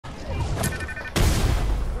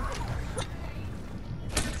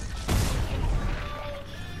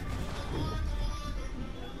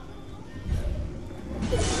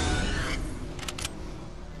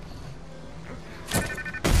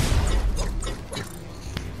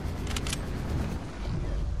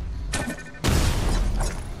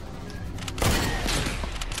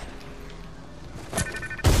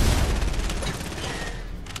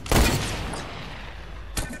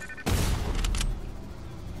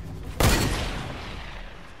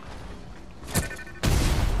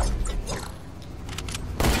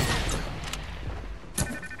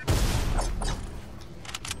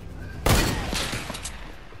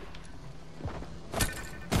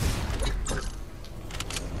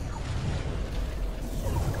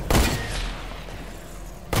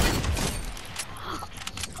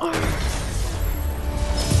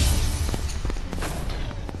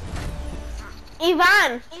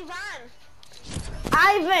Ivan.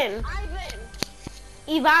 Ivan.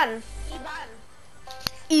 Ivan.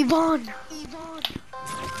 Ivan.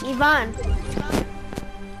 Ivan.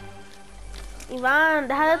 Iván,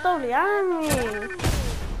 deja de tolearme.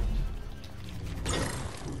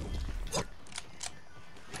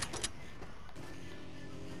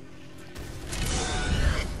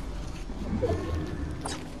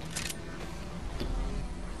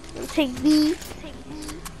 Take these.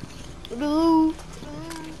 No.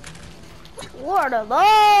 What are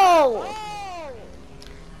those?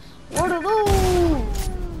 What are those?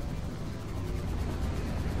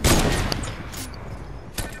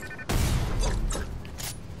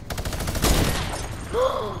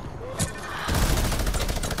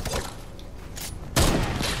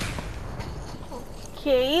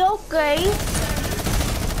 Okay, okay.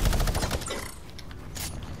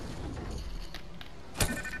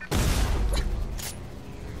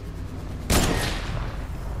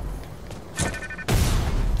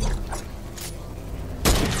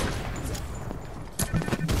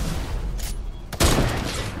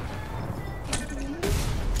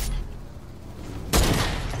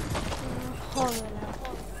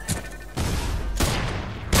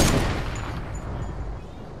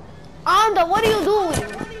 Anda, what are you doing?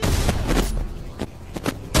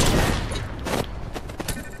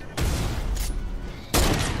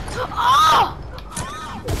 Oh!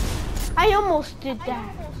 I almost did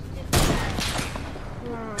that.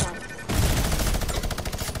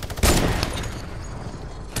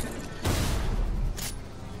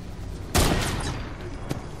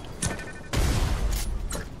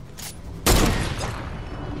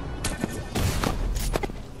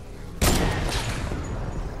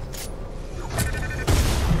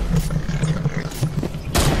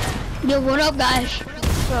 Yo, what up, guys?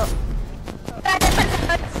 What's up?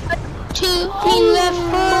 Two left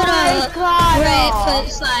foot up, right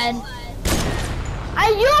foot slide. I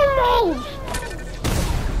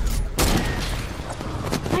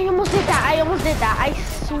almost did that. I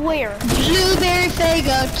swear. Blueberry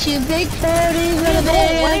Fago, two big 40s with a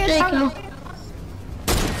berry Draco.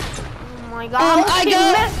 Oh my god. I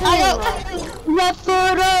got left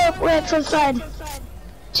foot up, right foot slide.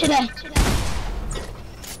 Today.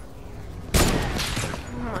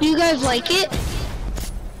 Do you guys like it?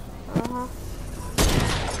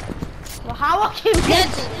 Well, how I keep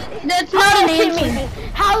missing? That's not an answer.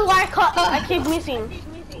 How do I keep missing?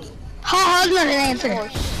 How's not an answer? Oh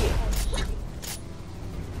shit.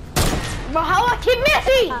 Bro, how I keep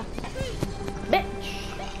missing? Bitch.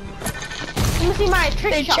 Let me see my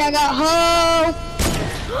trick Bitch, shot. I got hoe.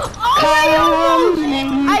 Oh,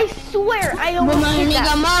 I swear, I almost did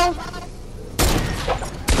that.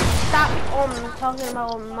 Stop talking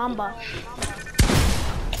about Mamba.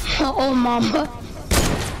 Oh, Mamba.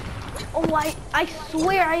 Oh, I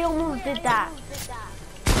swear I almost did that.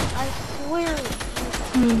 I swear.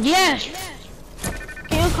 Yes.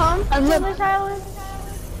 Can you come to this island?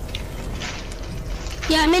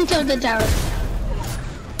 Yeah, I'm into the tower.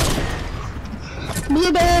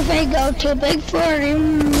 Blueberry Fago, too big for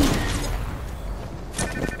him.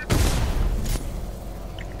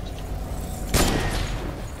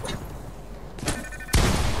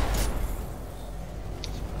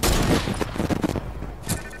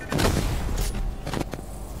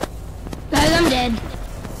 Guys, I'm dead.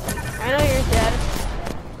 I know you're dead.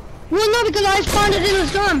 Well, no, because I spawned it in the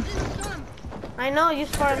storm. I know you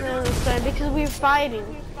spawned in the storm because we were fighting.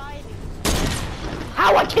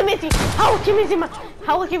 How I keep missing? How I keep missing my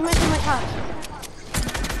shots?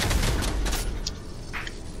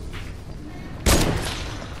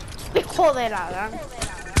 Joder, Alan.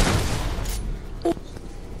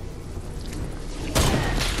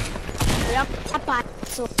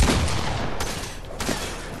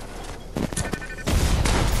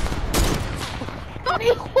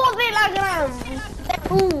 Hijo de la gran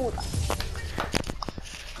puta.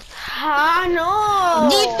 Ah, no.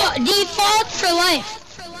 Default for life.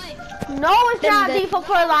 No, it's not default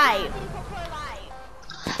for life.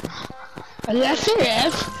 Yes, it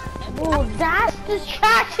is. Oh, that's the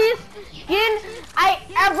trashiest skin I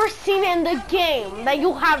ever seen in the game that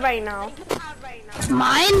you have right now.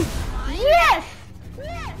 Mine? Yes.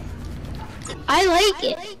 I like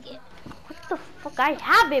it. What the fuck? I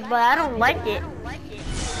have it, but I don't like it.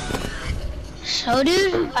 So,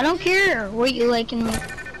 dude, I don't care what you like in me.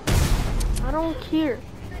 I don't care.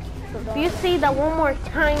 If you say that one more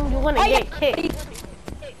time, you're gonna get kicked.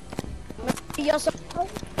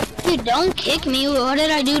 Dude, don't kick me. What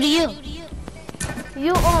did I do to you?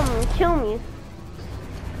 You kill me.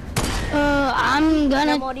 I'm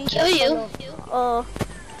gonna kill you. Uh,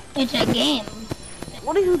 It's a game.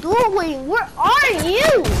 What are you doing? Where are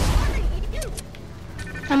you?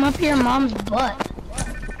 I'm up your mom's butt.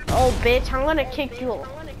 Oh, bitch, I'm gonna kick you.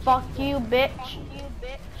 Fuck you, bitch.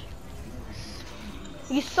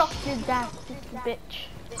 You suck your dad's dick, bitch.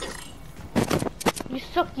 You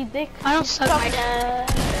suck your dick. I don't suck my dad.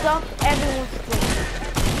 You suck everyone's dick.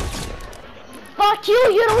 Fuck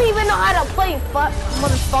you, you don't even know how to play, fuck,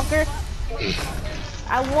 motherfucker.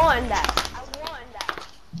 I won that.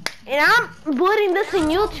 And I'm putting this in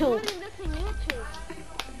YouTube.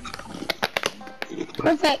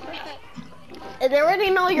 Perfect. And they already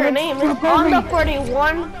know your name. It's on the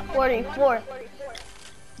 41, 44.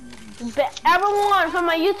 Everyone from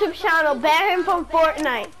my YouTube channel, ban him from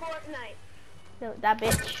Fortnite. No, that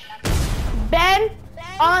bitch. Ben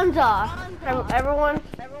Anza. Everyone,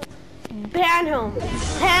 ban him.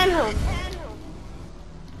 Ban him.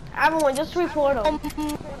 Everyone, just report him.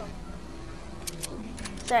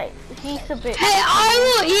 Say, he's a bitch. Hey, I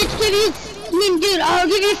will each give you, dude, I'll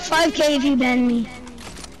give you 5K if you ban me.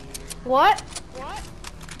 What?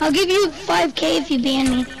 I'll give you 5K if you ban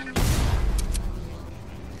me.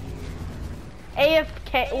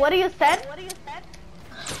 AFK, what do you said?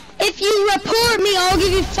 If you report me, I'll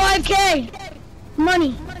give you 5K.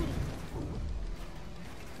 Money.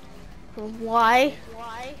 Why?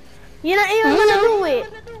 You're not even gonna do it.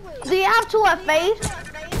 Do you have 2FA?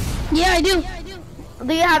 Yeah, I do.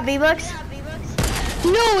 Do you have V-Bucks?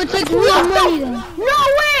 No, it's like real money though. No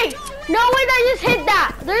way! No way that you just hit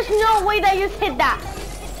that! There's no way that you just hit that.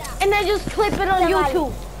 And then just clip it on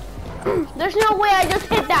YouTube. There's no way I just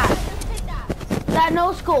hit that. That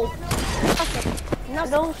no scope.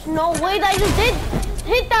 There's no way that you did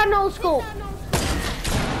hit that no scope.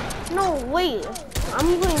 No way.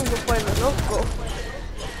 I'm going to for the no scope.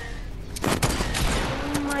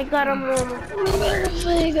 Oh my god, I'm rolling.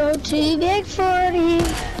 We go to Big 40.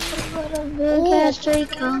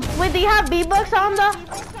 Wait, do you have V-Bucks on the?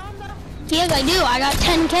 Yes, I do. I got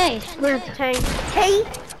 10K.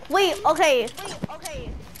 10K? Wait, okay.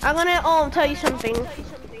 I'm gonna tell you something.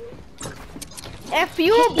 If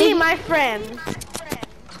you be my friend,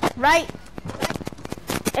 right?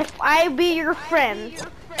 If I be your friend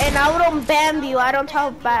and I don't ban you, I don't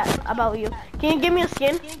talk bad about you. Can you give me a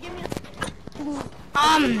skin?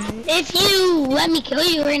 If you let me kill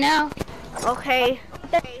you right now. Okay.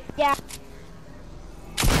 Yeah.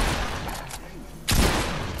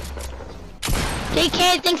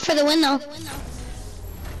 JK, thanks for the win though.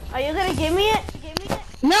 Are you gonna give me it?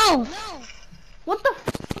 No. What the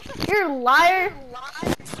f? You're a liar.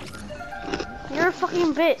 You're a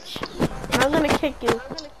fucking bitch. I'm gonna kick you.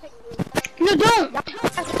 No, don't.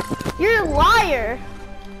 You're a liar.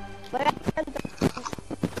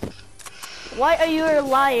 Why are you a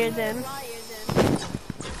liar then?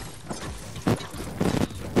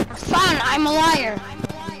 Son, I'm a liar.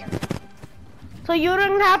 So you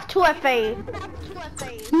don't have 2FA?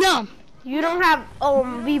 No. You don't have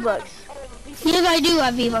V-Bucks? Yes, I do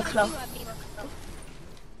have V-Bucks though.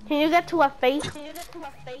 Can you get to a face?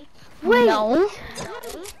 Wait. No.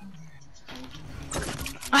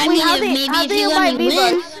 I mean, maybe if you let me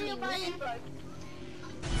win.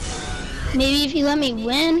 Maybe if you let me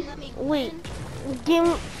win. Wait, do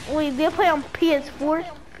you play on PS4?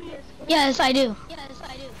 Yes, I do.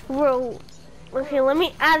 Bro, okay, let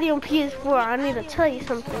me add you on PS4. I need to tell you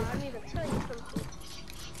something.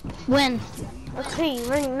 When? Okay,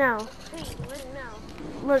 right now.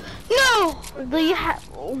 Look. No! Do you have?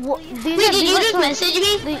 Wait, did you just message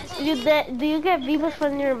me? Do you get V-Bucks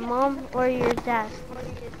from your mom or your dad?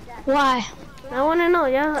 Why? I want to know.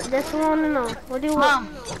 Yeah, that's what I want to know. What do you want?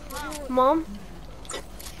 Mom?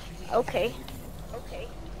 Okay.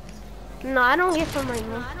 No, I don't get from my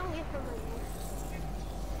mom.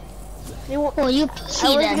 Well, you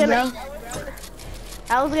see that, bro.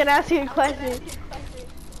 I was gonna ask you a question.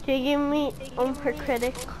 Can you give me her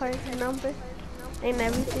credit card number and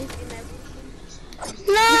everything?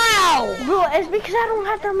 No! Bro, it's because I don't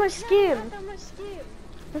have that much skin.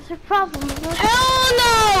 That's the problem. Hell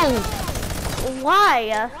no!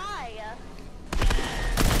 Why?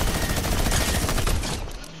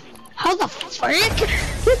 How the frick?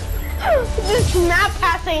 This snap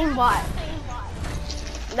pass ain't bot.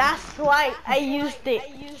 That's why I used it.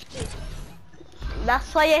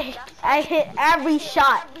 That's why I hit every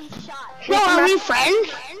shot. No, are we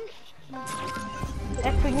friends?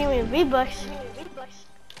 If we give me V-Bucks.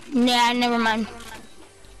 Nah, never mind.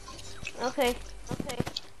 Okay.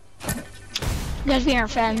 Guess we are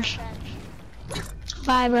friends.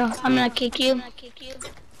 Bye, bro. I'm gonna kick you.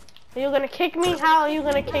 Are you gonna kick me? How are you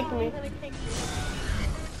gonna kick me?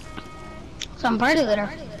 So I'm party leader.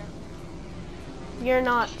 You're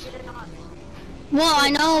not. Well, I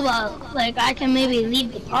know, but like I can maybe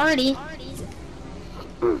leave the party.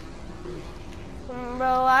 Bro,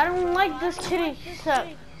 I don't like this kitty. Suck.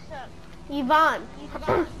 Ivan.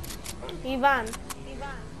 Ivan.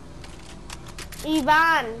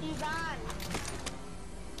 Ivan.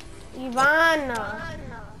 Ivan.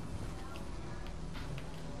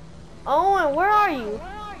 Owen, where are you?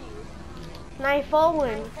 Knife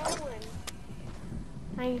Owen.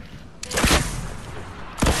 Knife.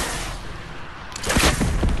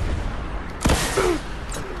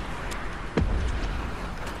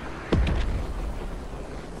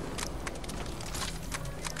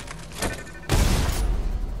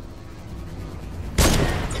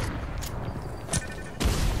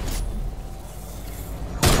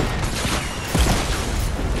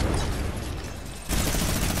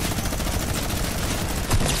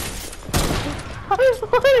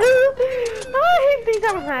 I think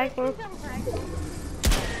I'm hacking.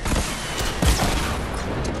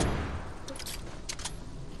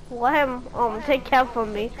 Let him take help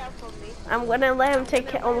from me. I'm gonna let him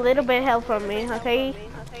take a little bit help from me, okay?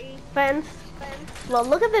 Fence. Well,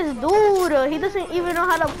 look at this dude. He doesn't even know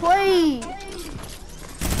how to play.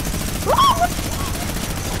 Oh.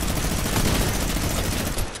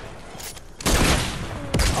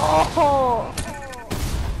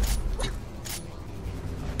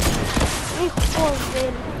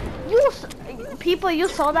 You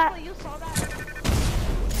saw that?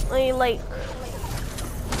 Like,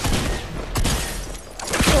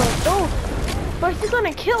 but he's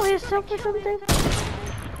gonna kill himself or something.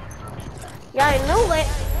 Yeah, I know it.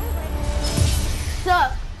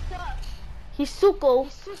 Suck. He's Suko.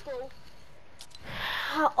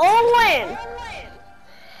 Owen.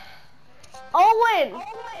 Owen.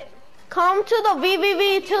 Come to the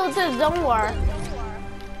VVV to the zone war.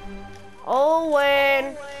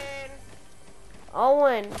 Owen.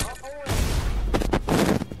 Owen.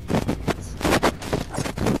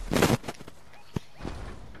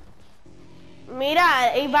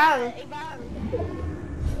 Mira, Ivan.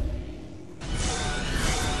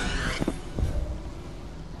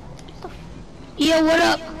 Yo, what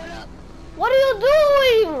up? What are you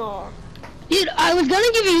doing? Dude, I was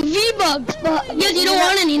gonna give you V-Bucks, but yes, you don't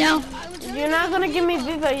want any now. You're not gonna give me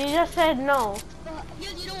V-Bucks, you just said no.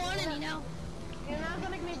 Yes, you don't want any now. You're not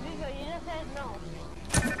gonna give me V-Bucks, you just said no.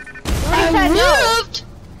 I would've,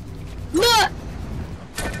 but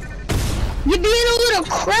you're being a little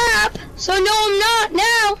crap, so no, I'm not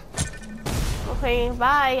now. Okay,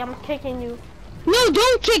 bye, I'm kicking you. No,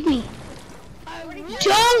 don't kick me.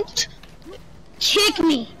 Don't kick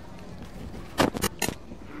me.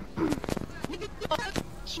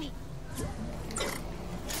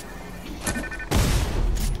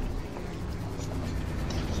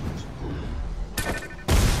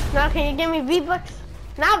 Now, can you give me V-Bucks?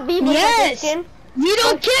 Not V-Bucks. Yes. You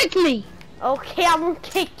don't kick me. Okay, I won't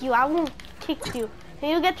kick you. I won't kick you. Can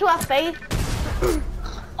you get to our face?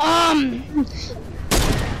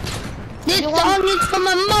 This song is for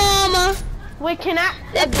my mama. Wait, can I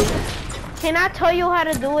tell you how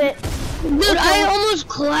to do it? Dude, I almost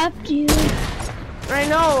clapped you. I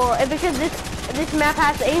know, because this map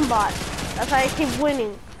has aimbot. That's why I keep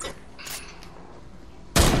winning.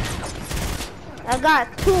 I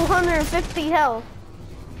got 250 health.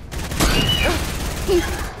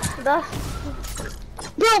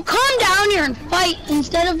 Bro, calm down here and fight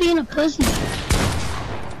instead of being a pussy.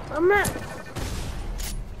 I'm not.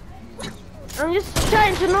 I'm just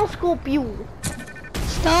trying to no-scope you.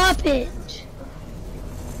 Stop it.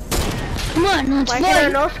 Come on, let's fight. Why can I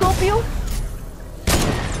no-scope you?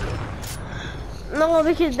 No,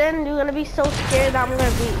 because then you're gonna be so scared that I'm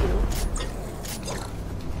gonna beat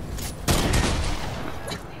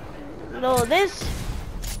you. No, this.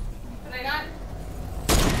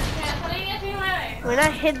 When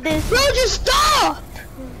I hit this. Bro, just stop!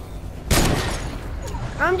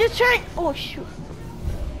 I'm just trying. Oh shoot!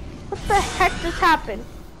 What the heck just happened?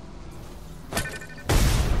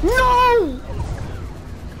 No!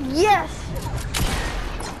 Yes!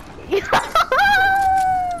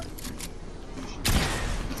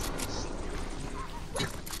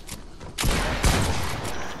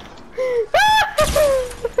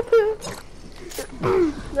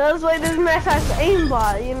 That's why this mess has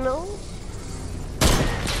aimbot, you know?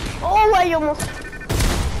 Oh, I almost...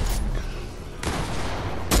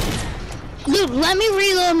 Dude, let me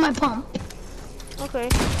reload my pump. Okay.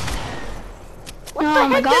 What the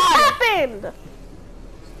heck just happened?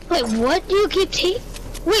 Wait, what do you keep taking?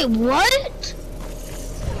 Wait, what?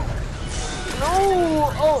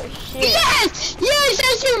 No, oh shit. Yes! Yes,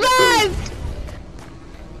 I survived!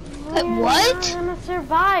 Wait, what? I'm gonna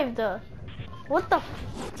survive. What the?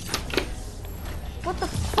 What the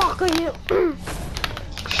fuck are you?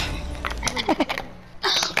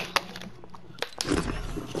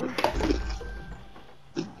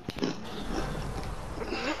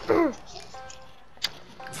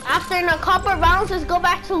 After in a couple rounds, let's go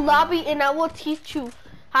back to lobby and I will teach you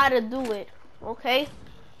how to do it. Okay?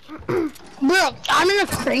 Bro, I'm gonna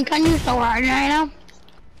crank on you so hard right now.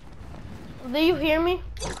 Do you hear me?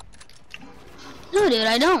 No, dude,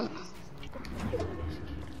 I don't.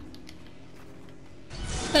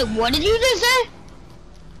 Wait, what did you just say?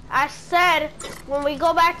 I said when we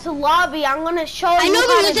go back to lobby, I'm gonna show you. I know, how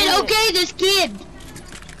but you to said do okay, it. this kid.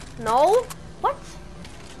 No? What?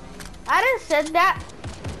 I didn't said that.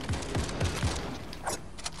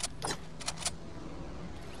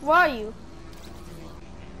 Where are you?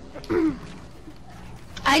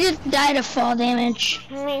 I just died of fall damage.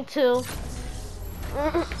 Me too.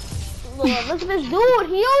 Look at this dude.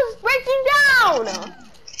 He was breaking down.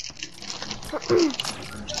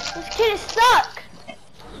 This kid is stuck.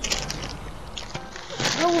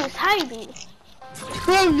 Oh, he's hiding.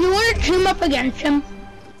 Bro, you want to team up against him?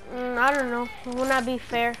 I don't know. Will not be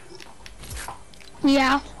fair.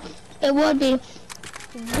 Yeah, it would be.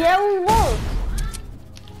 Yeah, it won't.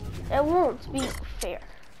 It won't be fair.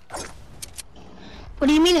 What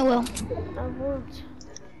do you mean it will? I won't.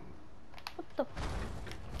 What the?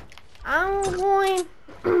 I'm going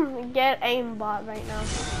to get aimbot right now.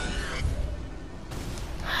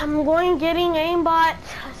 I'm going getting aimbot.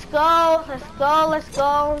 Let's go. Let's go. Let's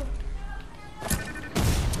go.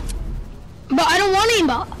 But I don't want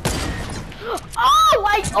aimbot. Oh!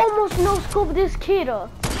 I almost no-scoped this kid. How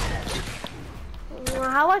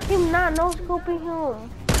I keep not no-scoping him?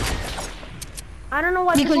 I don't know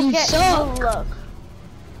why because people you get suck. good luck.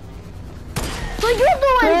 So you do it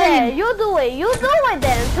then. You do it. You do it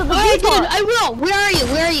then. To the Alright, people. dude, I will. Where are you?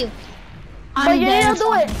 Where are you? But you need to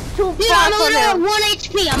do it too Dude, far I'm a from little at him. 1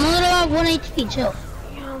 HP. I'm a little at 1 HP, chill.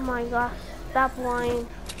 Oh my gosh. Stop lying.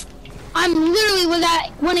 I'm literally with that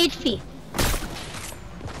 1 HP.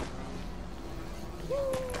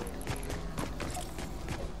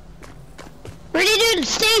 Ready, dude?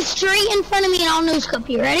 Stay straight in front of me and I'll no-scope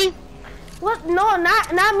you. Ready? What? No,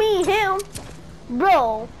 not me, him.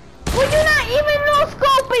 Bro. Well, you're not even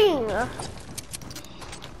no-scoping.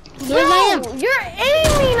 Yes, I am. Bro, you're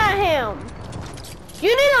aiming at him.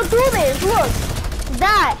 You need to do this. Look.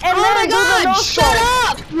 That. And Oh then my do the god, no-scope. shut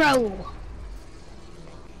up, bro.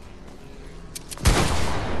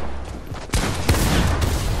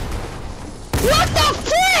 What the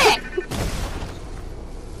frick?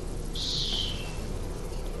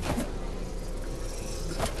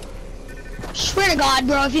 Swear to God,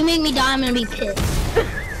 bro, if you make me die, I'm gonna be pissed.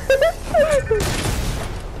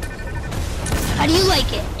 How do you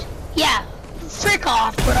like it? Yeah, frick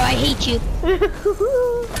off, bro, I hate you.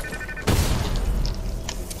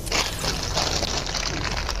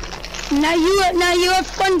 Now you have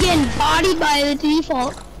fun getting bodied by the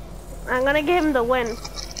default. I'm gonna give him the win.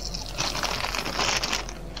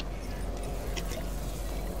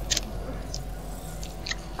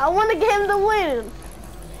 I want to give him the win.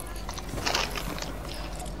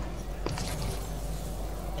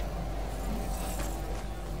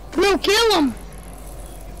 Bro, kill him.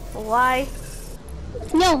 Why?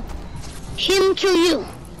 No, him kill you.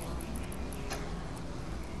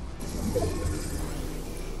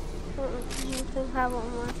 You have one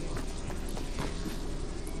more.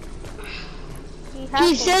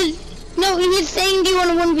 He said, no, he was saying, do you want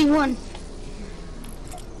a 1v1?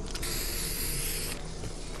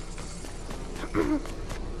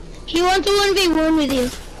 He wants a 1v1 with you.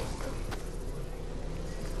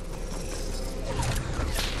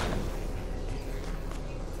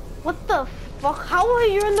 What the fuck? How are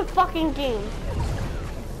you in the fucking game?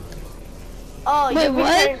 Oh, wait, you're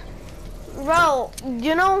what? Bro,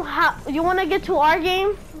 you know how you want to get to our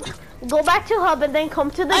game? Go back to hub and then come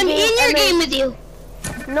to the I'm game. in your and game then, with you.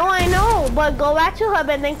 No, I know, but go back to hub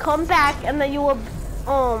and then come back and then you will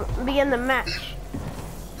be in the match.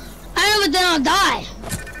 I know, but then I'll die.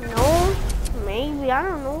 No, maybe, I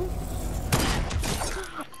don't know.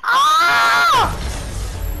 Ah!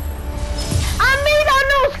 I made a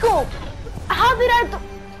no scope. How did I do?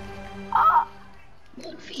 Ah!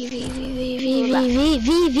 V.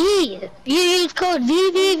 You use code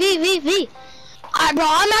V. Alright, bro,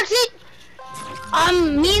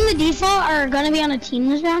 me and the default are gonna be on a team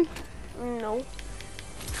this round. No,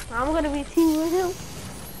 I'm gonna be teaming with him.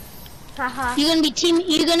 Haha. You gonna be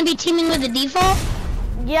teaming with the default?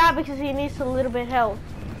 Yeah, because he needs a little bit help.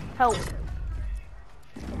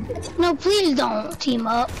 No, please don't team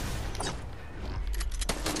up.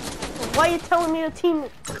 Why are you telling me to team?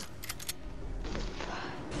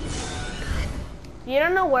 You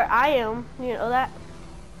don't know where I am. You know that?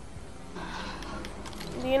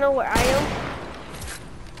 Do you know where I am?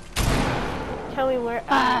 Tell me where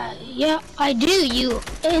I am. Yeah, I do. You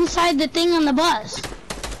inside the thing on the bus.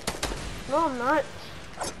 No, I'm not.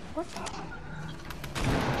 What?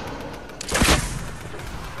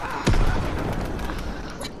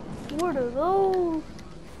 What are those?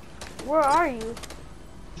 Where are you?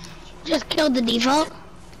 Just killed the default.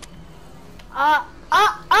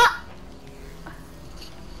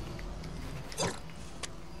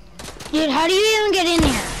 Dude, how do you even get in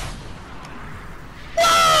here?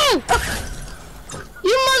 Whoa!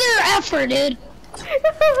 You mother effer, dude.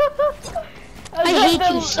 I hate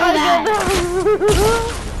you so bad.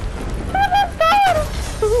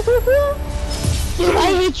 Dude,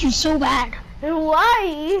 I hate you so bad.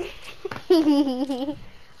 Why?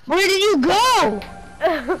 Where did you go?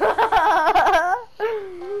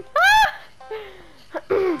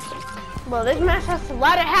 Well, this match has a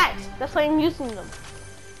lot of hacks. That's why I'm using them.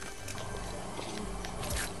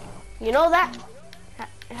 You know that?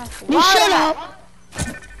 It has a You lot shut of up.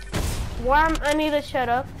 hacks. Why I need to shut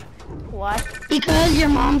up? What? Because your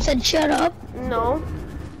mom said shut up. No.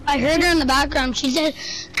 I heard her in the background. She said,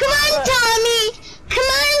 "Come on, Tommy. Come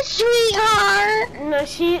on, sweetheart." No,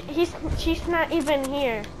 she's not even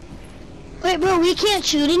here. Wait, bro, we can't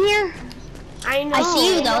shoot in here? I know. I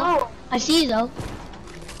see you, though. I see you, though.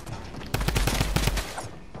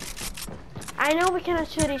 I know we cannot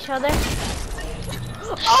shoot each other.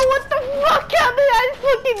 Oh, what the fuck? How did I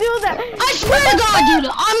fucking do that? I swear to God,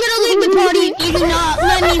 dude, I'm gonna leave the party if you do not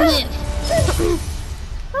let me live.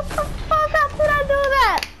 What the fuck? How did I do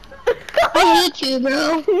that? I hate you, bro.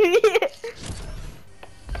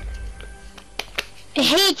 I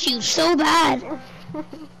hate you so bad.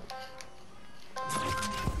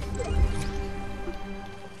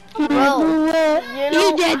 Bro,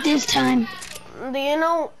 You dead this time. Do you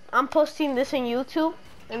know I'm posting this on YouTube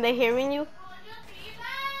and they hearing you?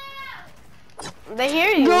 They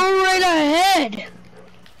hear you. Go right ahead.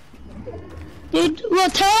 Dude, well,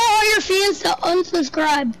 tell all your fans to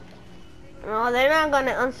unsubscribe. No, they're not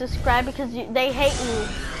gonna unsubscribe because they hate you.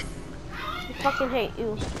 They fucking hate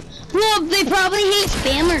you. Well, they probably hate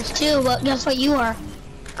spammers too, but guess what you are?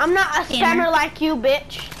 I'm not a spammer like you,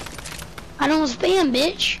 bitch. I don't spam,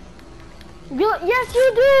 bitch. Yes,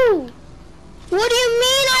 you do. What do you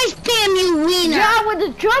mean I spam, you wiener? Yeah, with the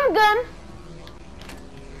drum gun.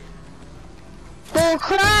 Oh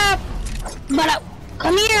crap! But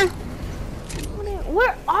come here.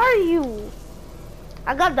 Where are you?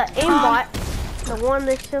 I got the aimbot, the one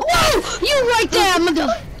that's just. Whoa! You right there,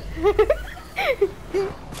 mother.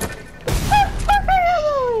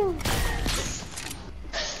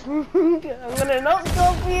 I'm gonna no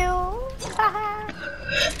scope you.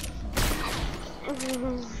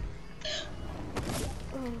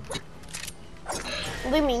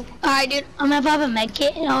 Leave me. Alright, dude, I'm gonna pop a med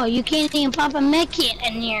kit. Oh, you can't even pop a med kit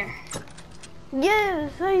in here.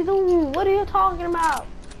 Yes, I do. What are you talking about?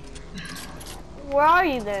 Where are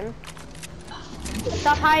you then?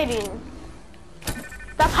 Stop hiding.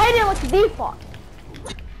 Stop hiding like a default.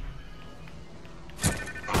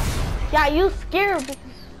 Yeah, you scared because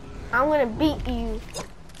I'm gonna beat you.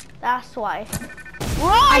 That's why.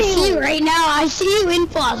 Where are you? I see you right now. I see you in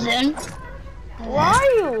Boston. Where are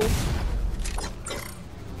you?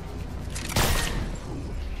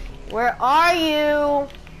 Where are you?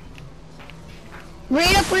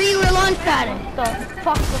 Right up where you were launch padding. The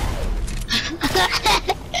fuck?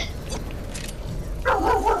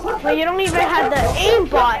 But you don't even have the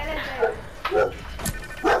aimbot.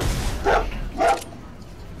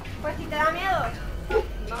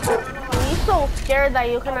 You're so scared that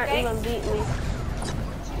you cannot even beat me.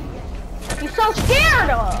 You're so scared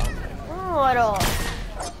of. Oh,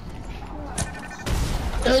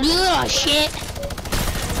 Dude, you little shit.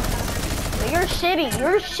 you're shitty.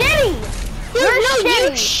 You're shitty. You're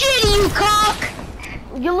shitty, you cock.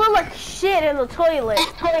 You look like shit in the toilet.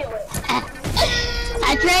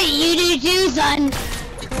 That's right, you do too, son.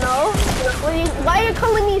 No? Why are you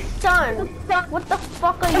calling me son? What the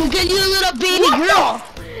fuck are you? Because you're a little baby girl.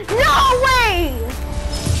 No way!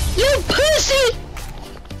 You pussy!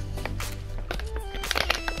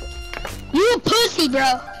 You a pussy,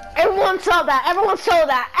 bro. Everyone saw that. Everyone saw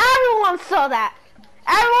that. Everyone saw that.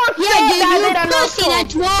 Everyone saw that. Dude, you're a pussy,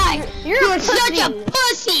 that's why. You're such a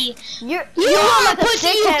pussy. You are a pussy,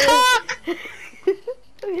 you cock.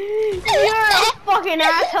 You're a fucking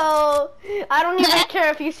asshole. I don't even care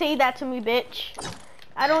if you say that to me, bitch.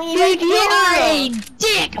 I don't even care. You are a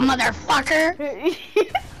dick, motherfucker.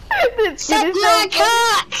 Suck my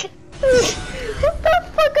cock. What the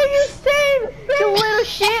fuck are you saying, you little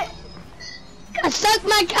shit? I suck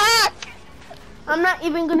my cock. I'm not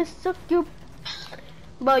even gonna suck your.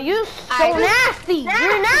 But you so nasty.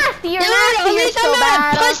 You're nasty. You're nasty. At You're least so I'm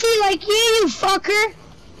bad. not a pussy like you fucker.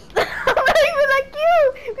 I'm not even like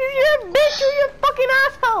you. Because you're a bitch. You're a fucking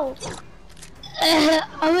asshole.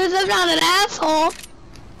 At least I'm not an asshole.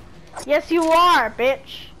 Yes, you are,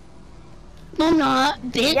 bitch. No, I'm not,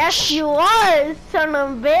 bitch. Yes, you are, son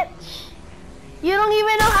of a bitch. You don't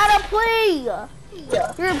even know how to play.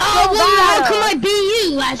 You're so bad. How come I beat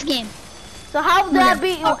you last game? So how did I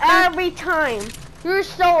beat you every time? You're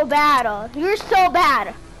so bad. You're so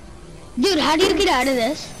bad. Dude, how do you get out of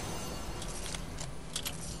this?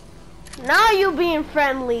 Now you being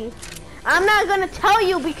friendly. I'm not gonna tell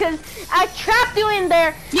you because I trapped you in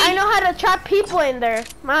there. I know how to trap people in there.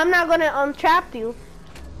 I'm not gonna untrap you.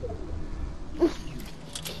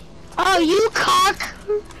 Oh, you cock.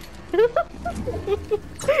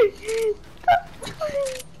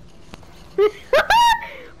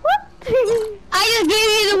 What? I just gave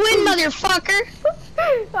you the win, motherfucker.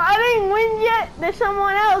 I didn't win yet. There's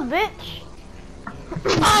someone else, bitch.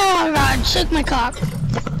 Oh my god, suck my cock.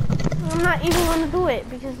 I'm not even gonna do it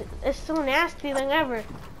because it's so nasty than ever.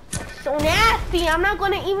 So nasty. I'm not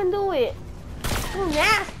gonna even do it. So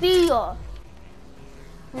nasty.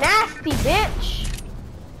 Nasty bitch.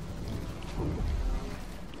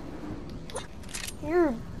 You're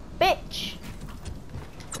a bitch.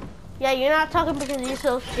 Yeah, you're not talking because you're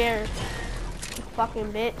so scared. You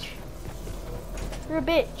fucking bitch. You're a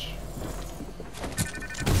bitch.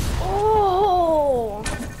 Oh.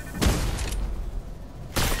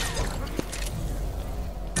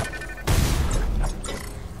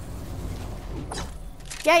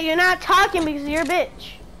 Yeah, you're not talking because you're a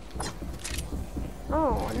bitch.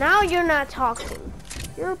 Oh, now you're not talking.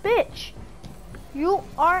 You're a bitch. You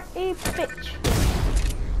are a bitch.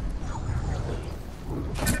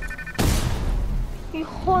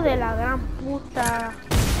 Hijo de la gran puta.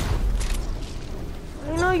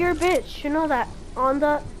 I know you're a bitch. You know that. On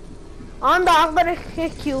the, I'm gonna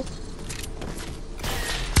kick you.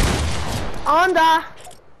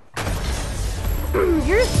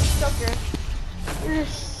 You're a sucker. You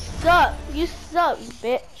suck. You suck,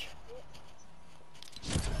 bitch.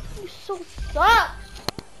 You so suck.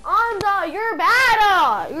 You're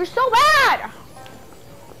bad. You're so bad.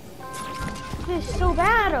 You're so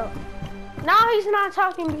bad. Now he's not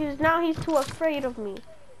talking because now he's too afraid of me.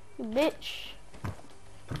 You bitch.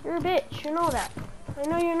 You're a bitch. You know that. I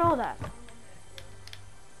know you know that.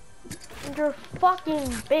 You're a fucking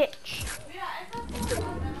bitch.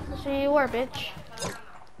 So you are, bitch.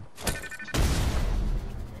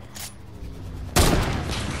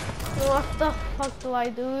 What the fuck do I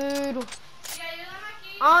do?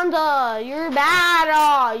 Anda, you're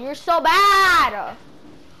bad. You're so bad.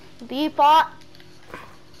 Default.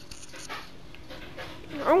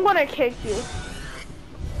 I'm gonna kick you.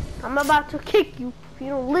 I'm about to kick you if you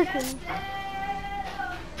don't listen.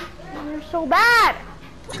 You're so bad.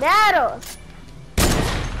 Bad.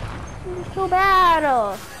 You're so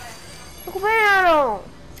bad. So bad.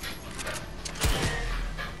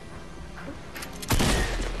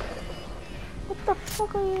 What the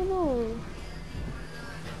fuck are you doing?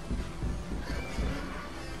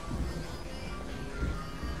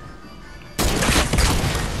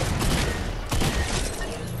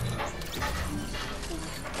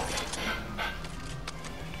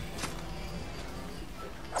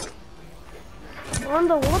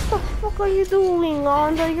 Anda, what the fuck are you doing,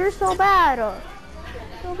 Anda? You're so bad.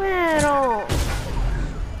 So bad.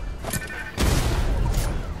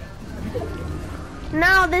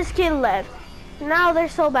 Now this kid left. Now they're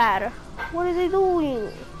so bad. What are they doing?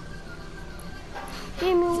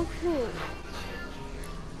 Give me a thing.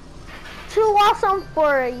 Too awesome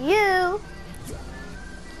for you.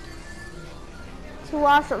 Too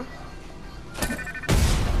awesome.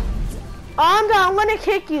 Anda, I'm gonna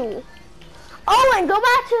kick you. Owen, go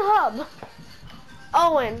back to hub.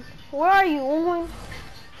 Owen, where are you, Owen?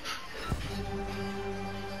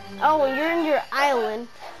 Owen, you're in your island.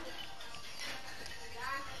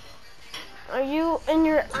 Are you in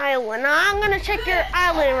your island? I'm gonna check your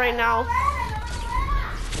island right now.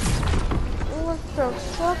 What the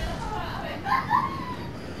fuck?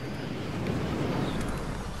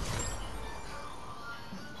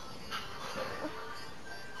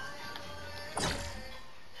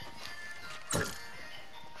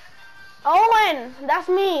 Owen, that's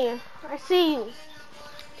me. I see you.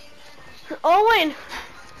 Owen,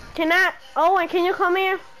 Owen, can you come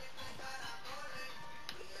here?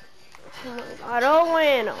 Oh my god,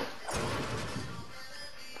 Owen.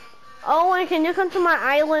 Owen, can you come to my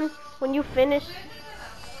island when you finish?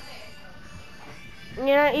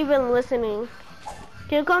 You're not even listening.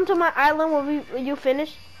 Can you come to my island when you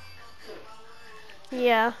finish?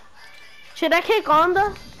 Yeah. Should I kick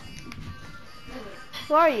Onda?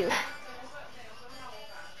 Where are you?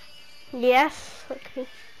 Yes. Okay.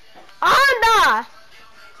 Onda!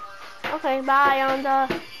 Okay, bye,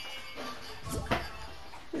 Onda.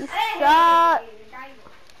 Stop.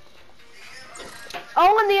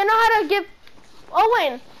 Owen, do you know how to give...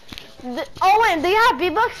 Owen! Owen, do you have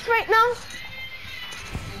V-Bucks right now?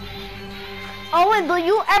 Owen, do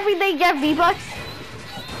you everyday get V-Bucks?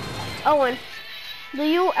 Owen, do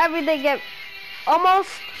you everyday get almost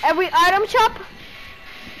every item shop?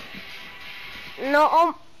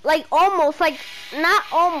 No, like almost, like not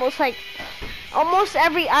almost, like almost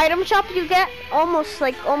every item shop you get? Almost,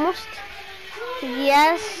 like almost?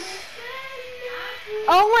 Yes.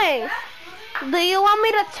 Owen, do you want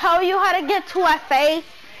me to tell you how to get to FA?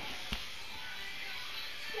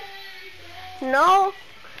 No,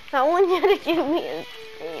 I want you to give me a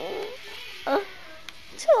thing.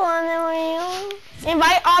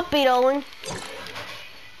 Invite Offbeat, Owen.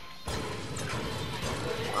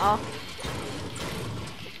 Oh.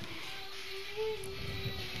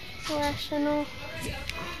 Rational.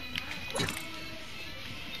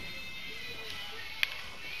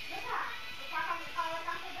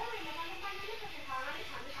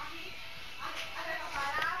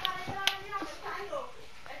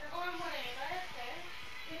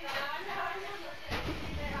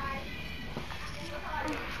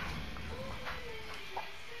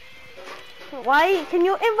 Why? Can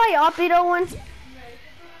you invite Offbeat, Owen?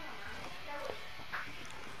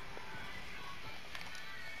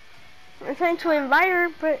 I'm trying to invite her,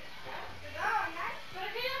 but...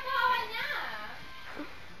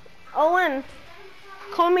 Owen,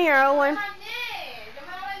 come here, Owen.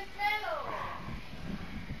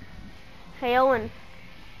 Hey, Owen.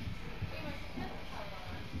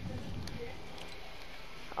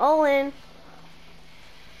 Owen.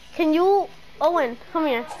 Can you... Owen, come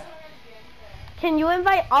here. Can you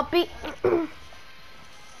invite Offbeat?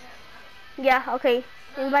 Yeah, okay.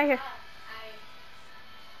 Invite her.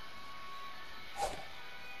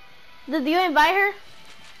 Did you invite her?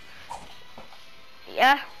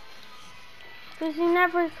 Yeah. Because she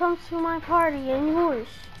never comes to my party and yours.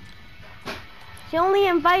 She only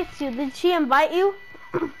invites you. Did she invite you?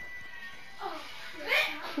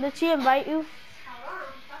 Did she invite you?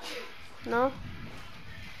 No?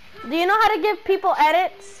 Do you know how to give people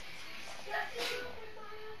edits?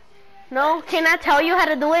 No? Can I tell you how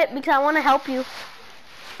to do it? Because I want to help you.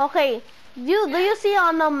 Okay. Do you see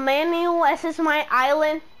on the menu, this is my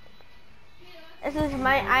island? This is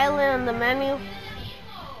my island on the menu.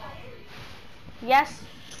 Yes.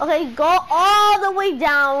 Okay, go all the way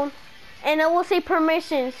down and it will say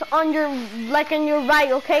permissions on your, like on your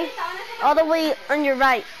right, okay? All the way on your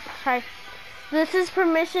right. Sorry. This is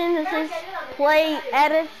permission, this is play,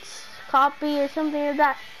 edits, copy or something like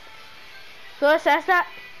that. So it says that?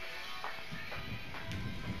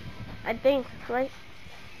 I think, right?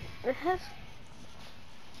 It has.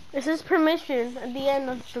 This is permission at the end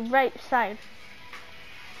of the right side.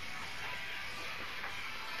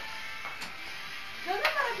 ¿Dónde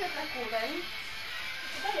aparece el escudo ahí?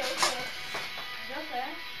 Yo sé.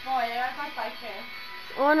 No, voy a llegar para el parque.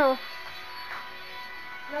 Oh no.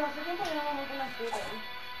 No, hace tiempo que no vamos con el escudo.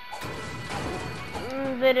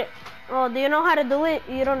 Did it? Oh, do you know how to do it?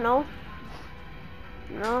 You don't know?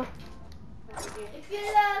 No.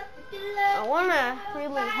 I wanna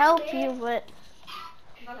really help you, but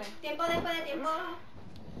Tiempo después de tiempo.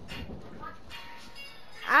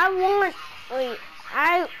 I want. Wait,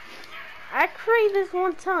 I created this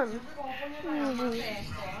one time.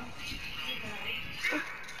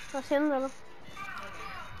 Haciéndolo.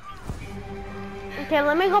 Okay,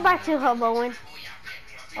 let me go back to Hub, Owen.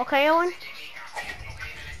 Okay, Owen?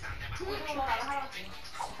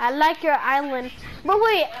 I like your island. But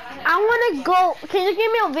wait, I want to go. Can you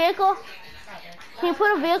give me a vehicle? Can you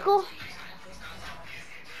put a vehicle?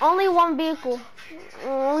 Only one vehicle.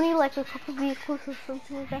 Only like a couple vehicles or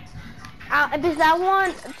something like that. Because I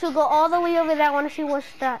want to go all the way over there. I want to see what's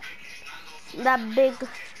that big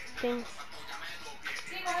thing.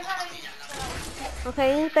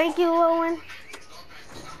 Okay, thank you, Owen.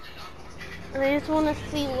 And I just want to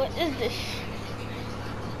see what is this.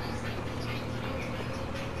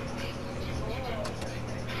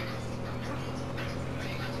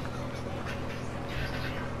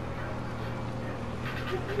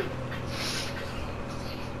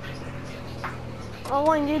 Oh,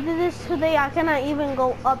 when you did this today, I cannot even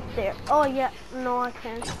go up there. Oh, yeah. No, I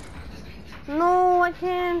can't. No, I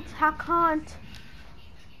can't. I can't.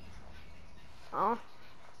 Oh.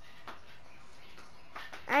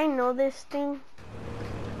 I know this thing.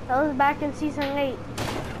 That was back in season 8.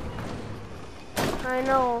 I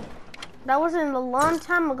know. That wasn't a long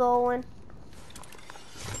time ago,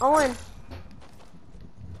 Owen.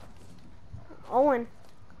 Owen.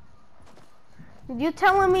 You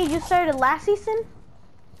telling me you started last season?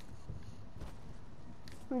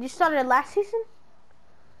 You started last season?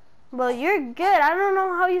 But you're good. I don't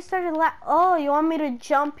know how you started Oh, you want me to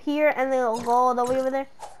jump here and then it'll go all the way over there?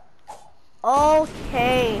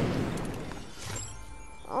 Okay.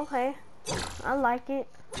 Okay. I like it.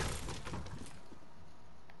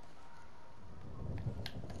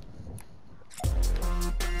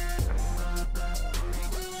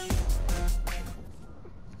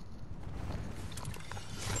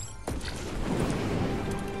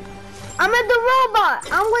 I'm in the robot.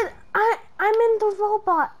 I'm in the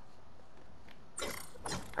robot.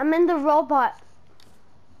 I'm in the robot.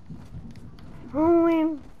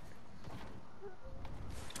 Owen.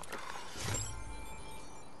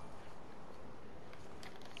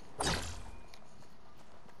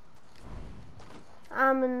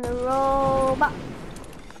 I'm in the robot.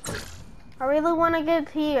 I really want to get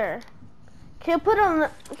here. Can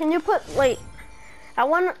you put wait. I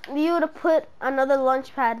want you to put another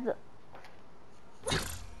launch pad.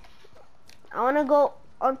 I want to go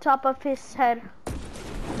on top of his head.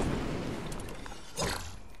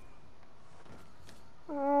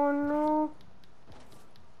 Oh no.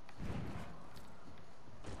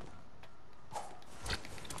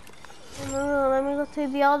 No, let me go to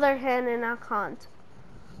the other hand and I can't.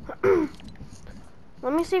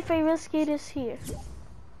 Let me see if I risky this here.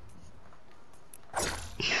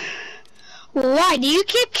 Why do you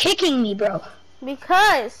keep kicking me, bro?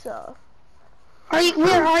 Because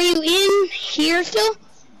Where are you in here still?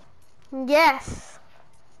 yes.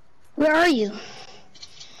 Where are you?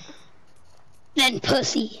 Then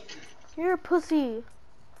pussy. You're a pussy.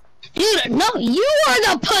 Dude, no, you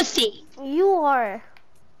are the pussy. You are.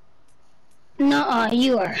 No,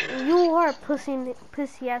 you are. You are pussy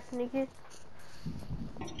ass nigga.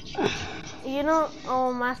 You know,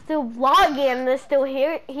 I still vlogging and they still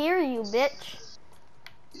hear you, bitch.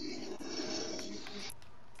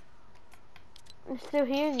 I still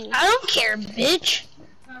hear you. I don't care, bitch.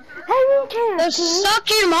 I don't care. Go suck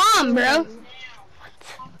your mom, bro.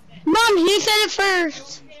 Mom, you said it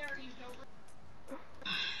first.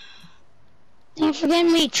 Don't forget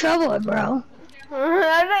me trouble, bro.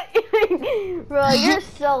 Bro, you're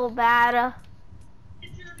so bad.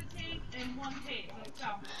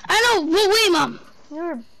 I know, but wait, Mom.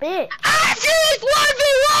 You're a bitch. After this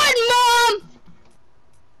 1v1, Mom!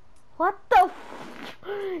 What the f?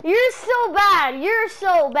 You're so bad. You're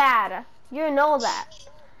so bad. You know that.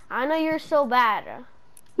 I know you're so bad.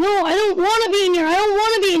 No, I don't want to be in here. I don't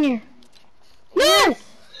want to be in here. No! Yes.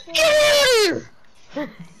 Get out of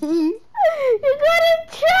here! You got in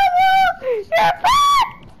trouble! You're bad!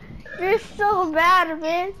 You're so bad,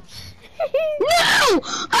 bitch. No!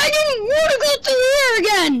 I didn't want to go through here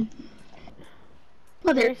again!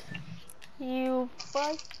 Mother. You,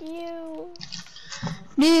 fuck you.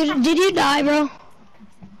 Dude, did you die, bro?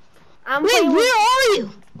 Wait, where are you?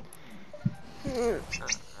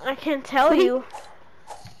 I can't tell you.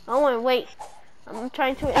 Oh, wait. I'm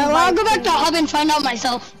trying to I'll go back to hub and find out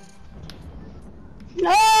myself.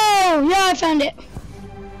 No! Yeah, I found it.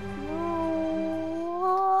 No.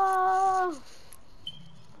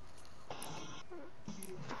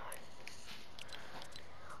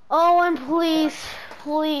 Owen, please.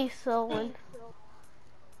 Please, Owen.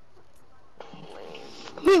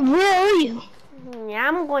 Wait, where are you? Yeah,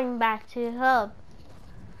 I'm going back to hub.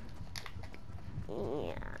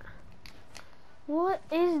 Yeah. What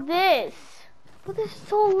is this? But there's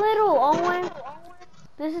so little, Owen.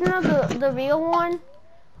 This is not the real one.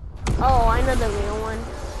 Oh, I know the real one.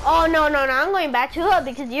 Oh no, I'm going back to hub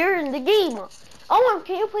because you're in the game. Owen,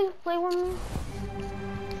 can you please play with me?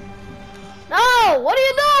 No, what are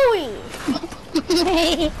you doing?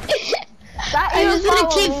 I'm just gonna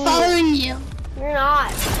keep following you. You're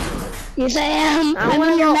not. Yes, I am. I'm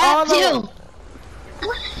gonna on your go all map the too.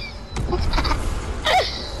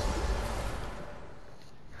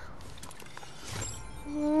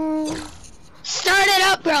 Start it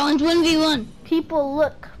up, bro. It's 1v1. People,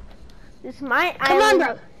 look. This is my Come on,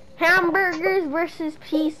 bro. Hamburgers versus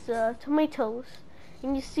pizza, tomatoes.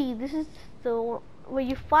 And you see, this is the where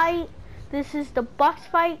you fight. This is the box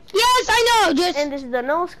fight. Yes, I know. Just. And this is the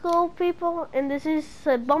no scope people. And this is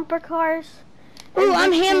bumper cars. Ooh,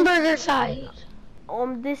 I'm hamburger side.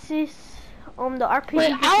 This is the RPG.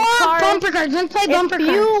 Wait, I want bumper cars. Let's play bumper cars.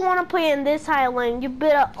 If you want to play in this island, you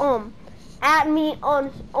better add me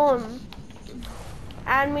on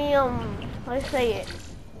add me how to say it?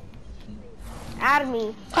 Add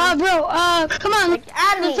me. Bro, come on, Like,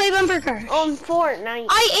 add let's me play bumper cars. on Fortnite.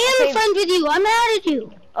 I am Okay. friends with you. I'm mad at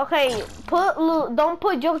you. Okay, don't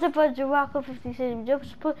put Joseph Juraco 56.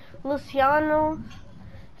 Just put Luciano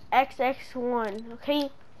XX1. Okay.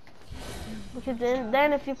 Because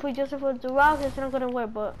then if you put Joseph Juraco, it's not gonna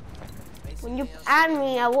work. But when you add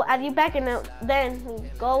me, I will add you back, and then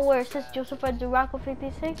go where it says Joseph Juraco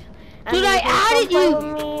 56. And Dude, then I you can added play you.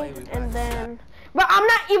 with me, and then. But I'm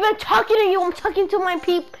not even talking to you. I'm talking to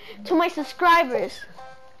my subscribers.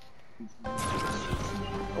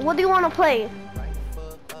 What do you want to play?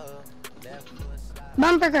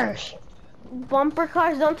 Bumper cars. Bumper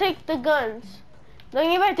cars. Don't take the guns.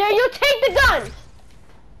 Don't even dare you take the guns.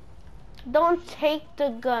 Don't take the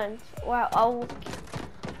guns. Wow. Oh,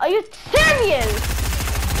 are you serious?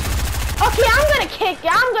 Okay, I'm gonna kick you.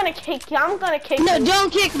 I'm gonna kick you. I'm gonna kick you. No,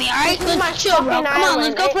 don't kick me, alright? This is my Let's chill, bro. fucking Come on, island,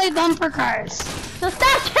 let's go eh? play bumper cars. So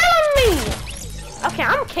stop killing me. Okay,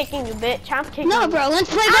 I'm kicking you, bitch. I'm kicking No, you. bro, let's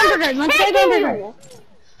play bumper cars. Let's play bumper cars.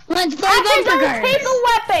 Let's play I said bumper don't take cars. a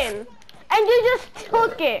weapon, and you just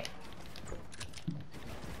took it.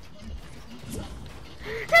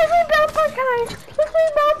 Let's play bumper cars. Let's play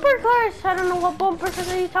bumper cars. I don't know what bumper cars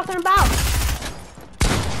are you talking about.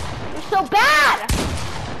 You're so bad.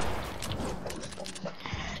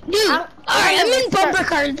 Dude, alright, I'm in bumper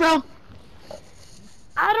cars, bro.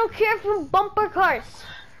 I don't care for bumper cars.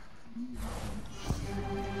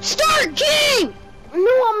 Start king!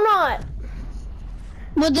 No, I'm not.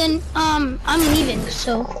 Well then, I'm leaving,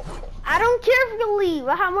 so. I don't care if you leave.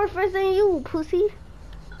 I have more friends than you, pussy.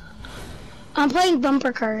 I'm playing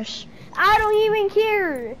bumper cars. I don't even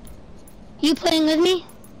care. You playing with me?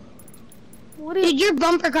 What is Dude, your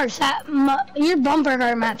bumper car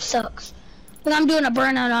map sucks. But I'm doing a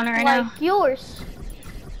burnout on it right now. like yours?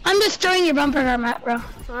 I'm destroying your bumper car map, bro. I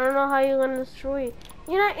don't know how you're gonna destroy it.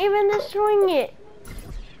 You're not even destroying it.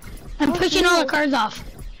 I'm Okay. pushing all the cars off.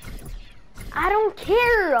 I don't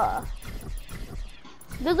care.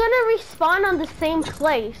 They're gonna respawn on the same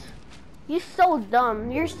place. You're so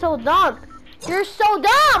dumb. You're so dumb. You're so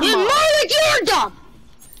dumb. Dude, more like you're dumb!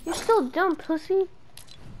 You're so dumb, pussy.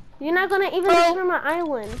 You're not gonna even Bro. destroy my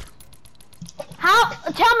island. How?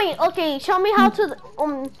 Tell me. Okay, show me how to.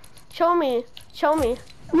 Show me.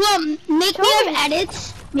 Well, make Show me me. have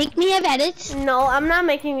edits. Make me have edits. No, I'm not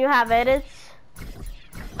making you have edits.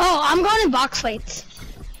 Oh, I'm going in box fights.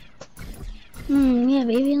 Yeah,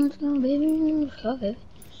 baby, let's go, baby, let's go, baby.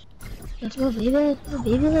 Let's go, baby, let's go,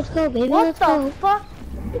 baby, let's go, baby, What let's the go. fuck?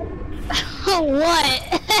 What?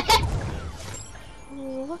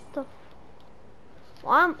 What the?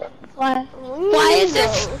 Why? Why is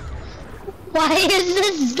this? Why is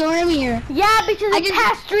this storm here? Yeah, because it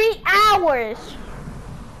passed 3 hours.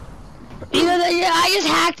 Because I just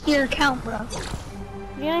hacked your account, bro.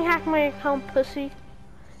 You didn't hack my account, pussy.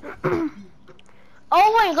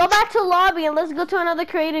 Oh wait, go back to lobby and let's go to another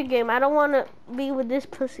creative game. I don't want to be with this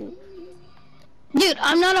pussy. Dude,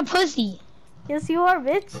 I'm not a pussy. Yes, you are,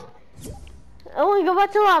 bitch. Oh wait, go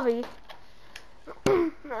back to lobby.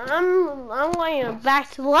 I'm going back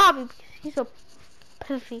to the lobby because he's a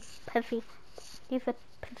pussy. He's a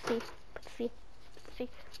pussy.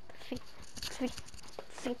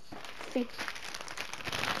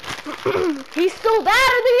 He's so bad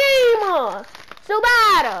at the game. So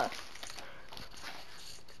bad.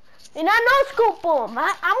 And I know scoop him.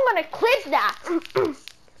 I'm gonna clip that.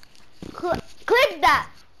 Clip that.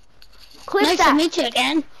 Clip Nice that. to meet you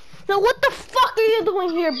again. So what the fuck are you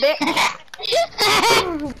doing here, bitch?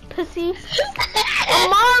 Pussy.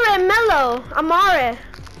 Amare Mello. Amare.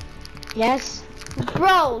 Yes.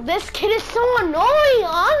 Bro, this kid is so annoying.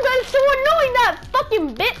 That's so annoying, that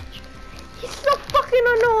fucking bitch. He's so fucking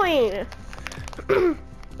annoying.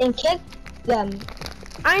 Then kick them.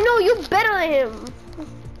 I know, you better than him.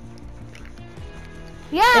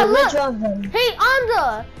 Yeah, look. Hey,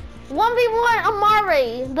 Anza. 1v1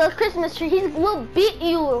 Amare, the Christmas tree. He will beat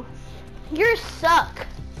you. You suck.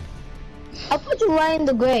 I'll put you right in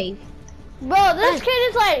the grave. Bro, this kid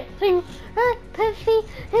is like saying, pussy.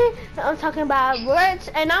 I'm talking about words,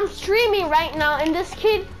 and I'm streaming right now, and this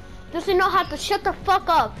kid doesn't know how to shut the fuck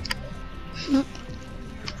up.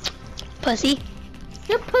 Pussy.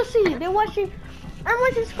 You're pussy. They're watching.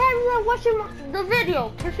 Everyone subscribers are watching the video,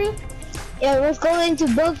 pussy. Yeah, let's go into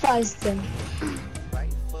bug fights then.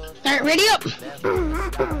 Alright, ready up.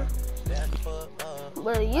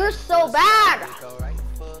 But you're so bad.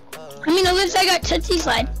 I mean, at least I got Tootsie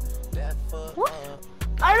Slide. What?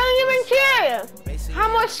 I don't even care.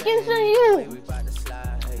 How much skins than you?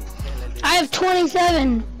 I have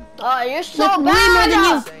 27. Oh, you're so That's way bad. more than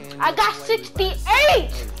you. I got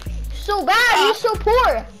 68. So bad. You're so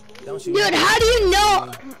poor. Dude, how do you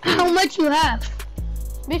know how much you have?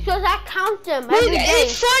 Because I count them Look, every day.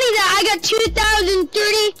 it's funny that I got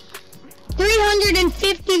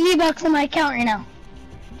 350 V-Bucks on my account right now.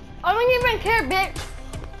 I don't even care, bitch.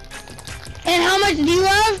 And how much do you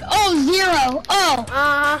have? Oh, 0. Oh.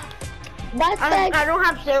 That's like, I don't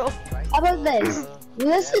have 0. how about this?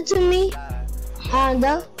 Listen to me,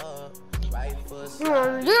 Honda.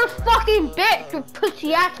 You're a fucking bitch, you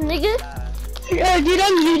pussy ass nigga. Dude,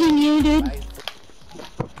 I'm muting you, dude.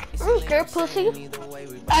 I don't care, pussy.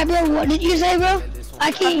 Alright, bro, what did you say, bro?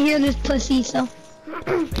 I can't hear this pussy, so.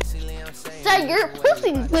 Say you're a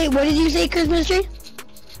pussy. Wait, what did you say, Christmas tree?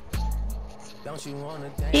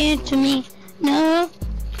 Dance to me. No.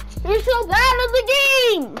 You're so bad at the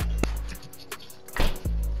game.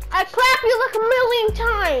 I clap you like 1,000,000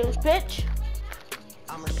 times, bitch.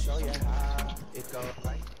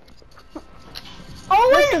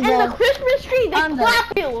 Owen and the Christmas tree, they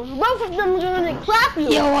clap you. Both of them are gonna clap you.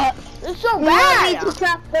 Yo, what? It's so You want me bad. to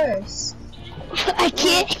clap first? I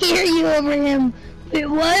can't hear you over him. Wait,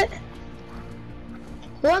 what?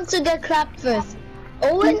 Who wants to get clapped first?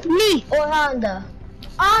 Owen Me. or Honda?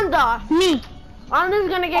 Anda. Me. Anda's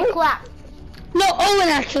gonna get clapped. No, Owen,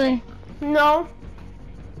 actually. No.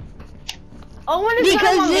 Owen is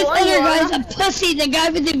Because gonna this want other one, guy's a pussy. The guy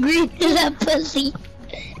with the green is a pussy.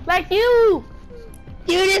 like you.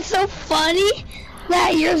 Dude, it's so funny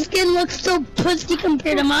that your skin looks so pussy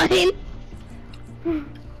compared to mine.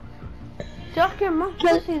 Suck your mom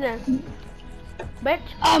pussy then. Bitch.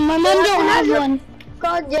 My mom don't have one.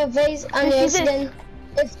 God, your face and Yes, your you did.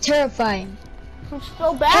 skin is terrifying. It's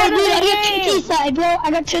so Hey, bad dude, I at the got game. Tootsie Slide, bro.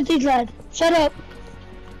 I got Tootsie Slide. Shut up.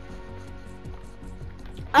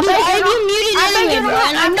 I Dude, bet I you have you don't- muted I bet anyway, you bro. don't-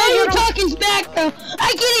 And I I know bet you you're don't- talking smack, bro.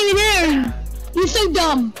 I can't even hear you. You're so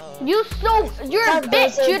dumb. you're a God,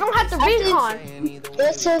 bitch. this You is- don't have to I think- recon.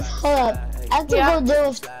 This is, hold up. I have to Yeah. go deal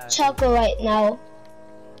with Choco right now.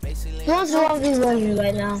 He wants to 1v1 me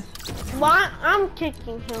right now. Why? I'm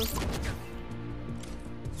kicking him.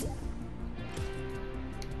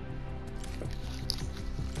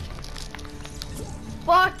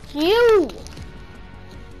 Fuck you!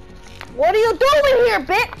 What are you doing here,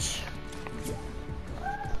 bitch?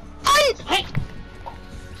 Hey,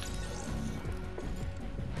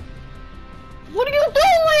 What are you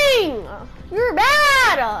doing? You're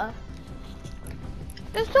bad!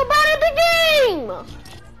 You're so bad at the game!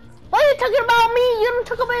 Why are you talking about me? You don't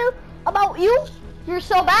talk about you? You're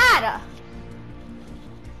so bad!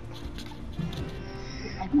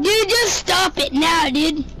 dude, just stop it now,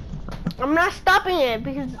 dude. I'm not stopping it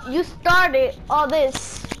because you started all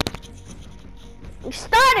this. You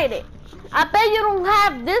started it. I bet you don't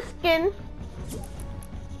have this skin.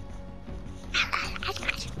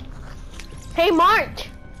 Hey, March.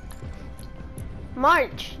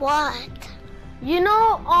 March. What? You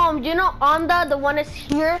know Anda, the one that's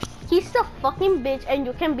here. He's a fucking bitch, and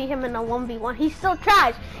you can beat him in a 1v1. He's so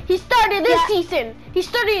trash. He started this season. He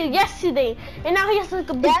started it yesterday, and now he has like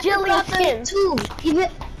a bajillion skins. Too.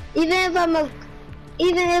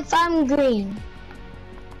 Even if I'm green.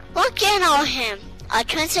 What skin on him? A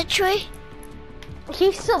Twisted Tree?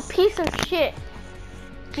 He's a piece of shit.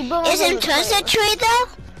 He belongs Is on it the Twisted plate. Tree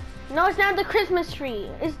though? No, it's not the Christmas tree.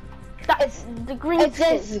 It's the green It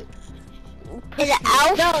skin. says, Is it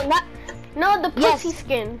Elf? no, not, No, the Yes. pussy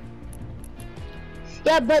skin.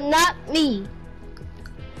 yeah, but not me.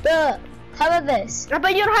 How about this? I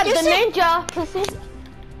bet you don't have You the said- ninja pussy.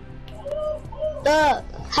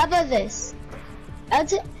 How about this? I'll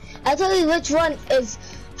tell you which one is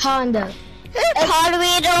Honda.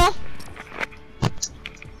 Tornado.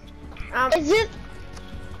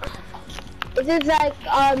 Is it like,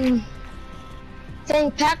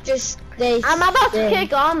 St. Patrick's Day? I'm about to thing?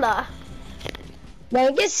 kick Anda. But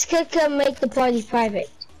I guess Kick can make the party private.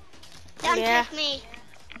 Don't Yeah. take me.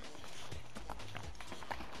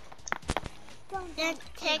 Don't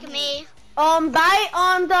take me. Bye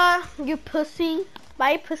Anda, you pussy.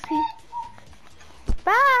 Bye pussy.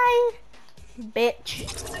 Bye, bitch.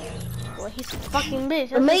 Well, he's a fucking bitch.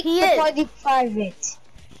 That's what Make he the is. party private.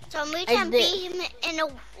 So we I can did. beat him in a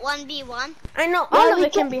 1v1. I know Yeah, all of we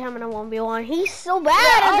it can can- be him in a 1v1. He's so bad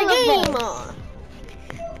Yeah, at the all of game. them.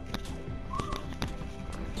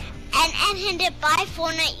 And he did buy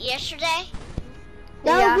Fortnite yesterday.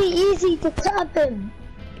 That Yeah. would be easy to clap him.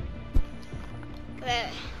 But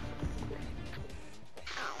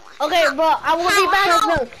Okay, bro, I will be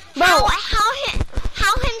back. Bro,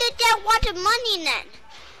 how him did that want the money then?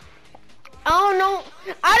 I don't know.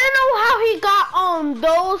 I don't know how he got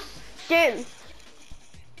those skins.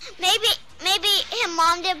 Maybe his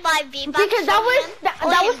mom did buy V-Bucks Because that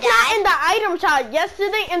was not in the item shop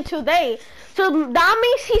yesterday and today. So that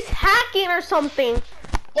means he's hacking or something.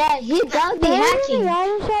 Yeah, he does be hacking.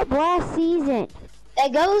 Item shop last season.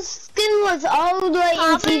 That ghost skin was all the way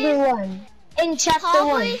in season 1. In chapter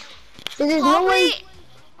 1. So there's no way.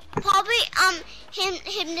 Probably him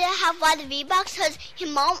didn't have buy the V-Bucks because his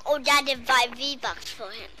mom or dad did buy V-Bucks for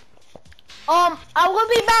him. I will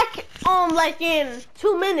be back like in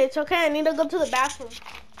 2 minutes, okay? I need to go to the bathroom.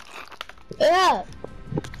 Yeah.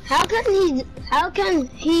 How can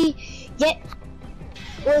he get,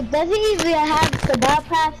 well, does he even have the ball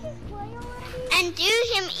pass? And do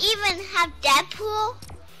him even have Deadpool?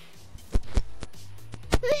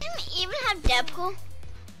 Do him even have Deadpool?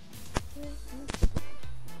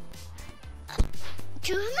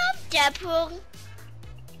 Do him have Deadpool?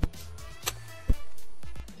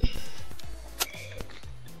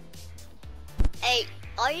 Hey,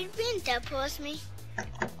 are you being Deadpool with me?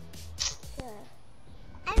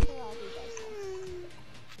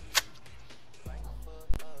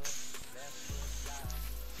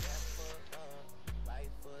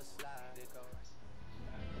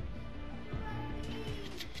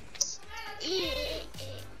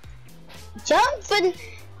 Jump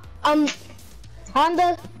and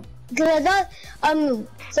Honda, because I thought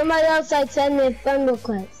somebody else like sent me a friend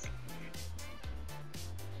request.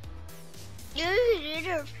 You need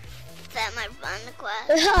to set my friend request.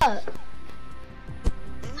 Yeah.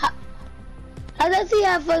 How does he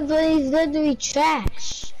have fun when he's going to be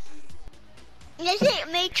trash? Is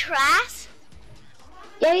it me trash?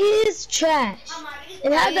 Yeah, he is trash.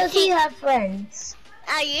 And how does he have friends?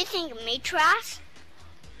 You think me trash?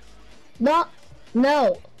 No.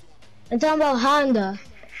 I'm talking about Honda.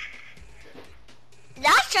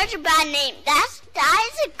 That's such a bad name. That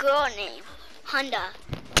is a girl name. Honda.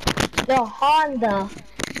 No, Honda.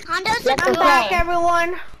 Honda's a Let's girl I'm back, name.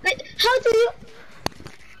 everyone. But how do you?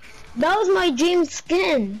 That was my dream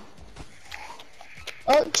skin.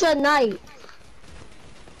 Ultra Night.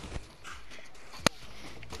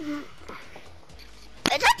 Is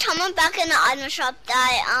that someone back in the item shop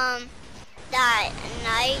that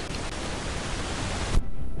night?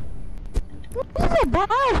 This is a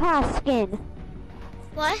battle pass skin.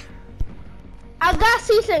 What? I got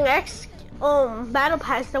season X battle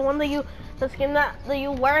pass, the skin that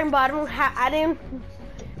you wearing, but I didn't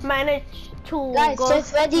manage to Guys, go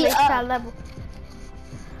just ready reach up. that level.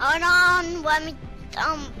 Hold on, let me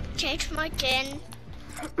change my skin.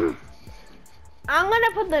 I'm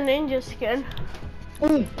gonna put the ninja skin.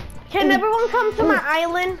 Mm. Can everyone come to my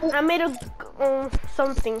island? I made a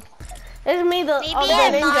something. It's me the Maybe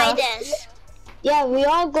ninja. Midas. Yeah, we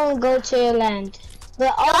all gonna go to your land.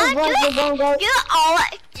 But all of us are gonna go.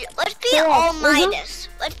 Let's be Yeah, all mhm. Midas.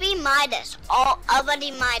 Let's be Midas.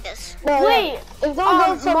 Everybody Midas. No, Wait, it's gonna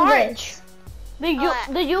go from March. this.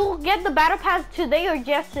 Did you get the battle pass today or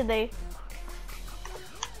yesterday?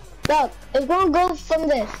 Look, it's gonna go from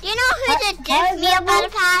this. You know who How- did how give is me a that battle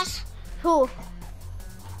one? pass? Who?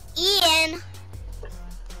 Ian.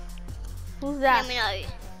 Who's Let that? me know.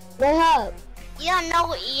 What up? You don't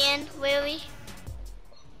know Ian, really?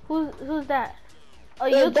 Who's that? A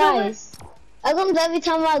Yo, YouTuber? guys, how comes every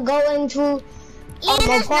time I go into Ian my is not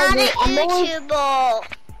a apartment, I'm always, YouTuber.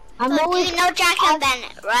 I'm So do always you know Jack and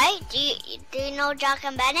Bennett, right? Do you know Jack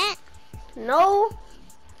and Bennett? No.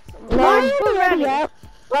 No. March already.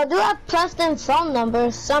 Well, do I plus them phone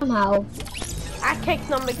numbers somehow? I kicked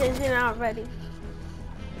them because you're not ready.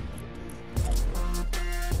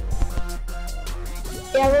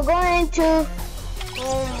 Yeah, we're going into.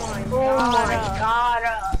 Oh my Oh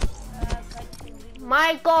god.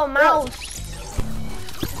 Michael Mouse.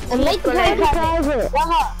 And make the private. What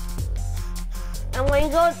up? And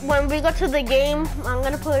when we go to the game, I'm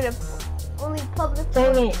gonna put it only public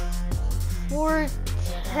Dang it. for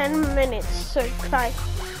 10 minutes. So try.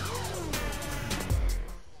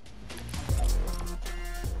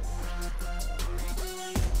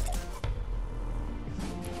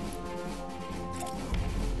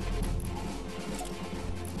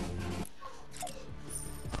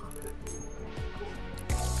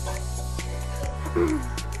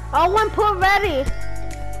 Owen, put ready.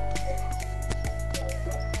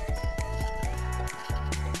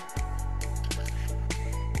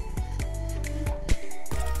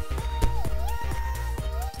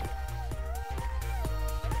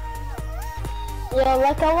 Yeah,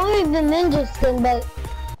 like I wanted the ninja skin, but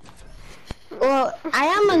well, I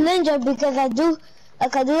am a ninja because I do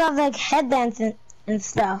have like headbands and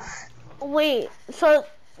stuff. Wait,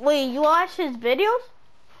 you watch his videos?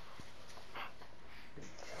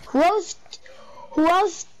 Who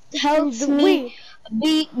else helps me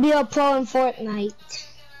be a pro in Fortnite.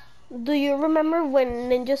 Do you remember when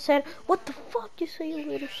Ninja said, "What the fuck you say, you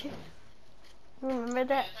little shit"? Remember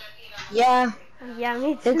that? Yeah. Yeah,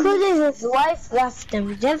 me too. Including his wife left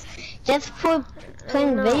him just for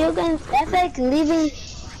playing No. video games. That's like leaving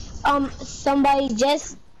somebody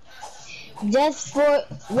just for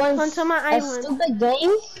one Come to my a island. stupid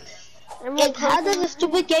game. Everyone, How does a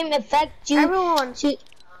stupid game affect you? Everyone,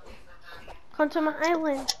 come to my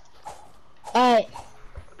island. Alright.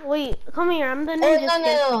 Wait, come here. I'm the Oh ninja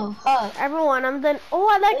skin. no. Everyone, I'm the. Oh,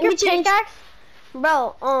 I like Let your me change- pickaxe,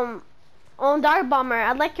 bro. Dark Bomber.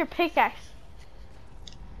 I like your pickaxe.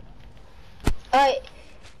 Alright.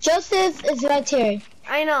 Joseph is right here.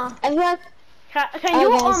 I know. Everyone. Can you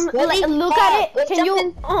guys, ready? look at it? Let's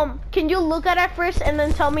Can you look at it first and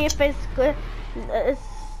then tell me if it's good?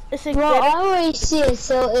 Is it Well, good? I already see it,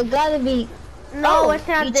 so it gotta be. No, Oh, it's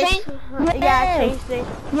not you this. changed- Yeah, I changed it.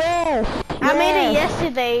 Yes. I made it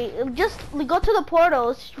yesterday. Just go to the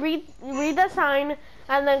portals. Read the sign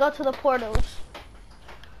and then go to the portals.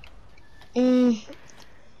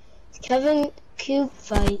 Kevin Cube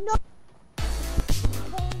fight.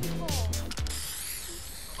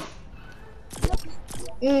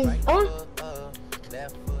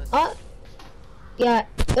 Yeah,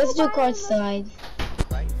 let's do court side.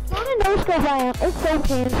 Not a nose go by. It's so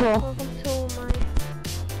painful. Welcome to my.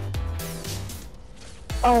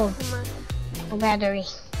 Oh, battery.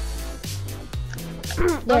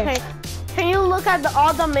 There. Okay. Can you look at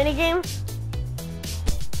all the mini games?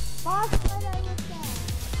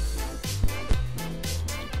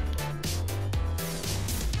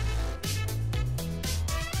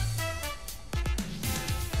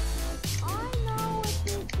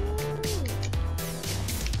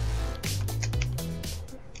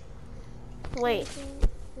 Wait.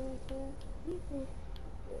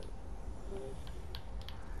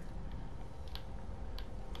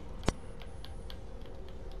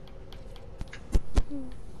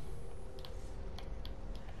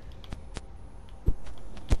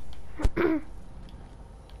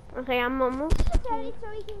 Okay, I'm almost. Ready so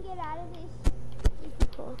we can get out of this.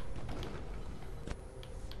 Cool.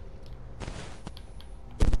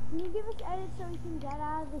 Can you give us edit so we can get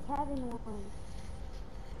out of the cabin one?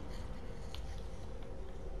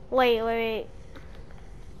 Wait.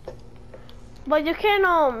 But you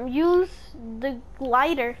can use the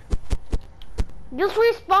glider. Just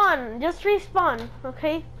respawn,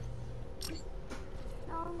 okay?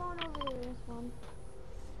 No, I'm going over to this one.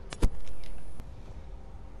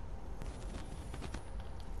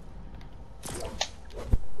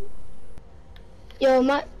 Yo,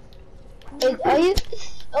 are you?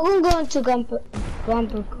 I'm going to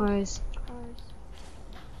bumper cars.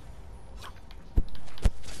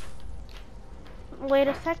 Wait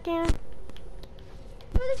a second.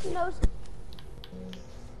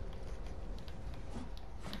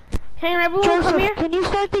 Can everyone come here? Can you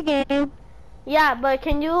start the game? Yeah, but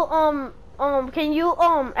can you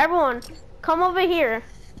everyone come over here.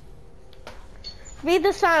 Read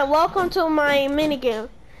the sign. Welcome to my minigame.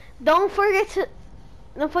 Don't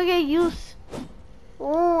forget use.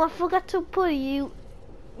 Oh, I forgot to put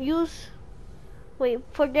use. Wait,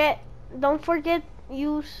 don't forget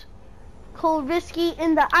use code risky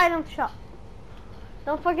in the item shop.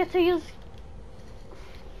 Don't forget to use.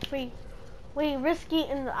 Wait, risky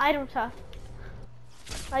in the item shop.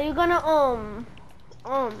 Are you gonna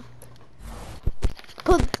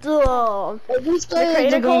put the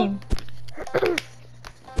the game.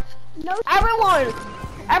 No.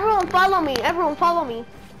 Everyone follow me.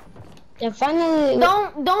 Yeah, finally.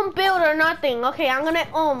 Don't build or nothing. Okay, I'm gonna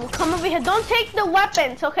come over here. Don't take the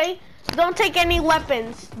weapons, okay? Don't take any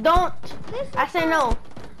weapons. Don't. I say no.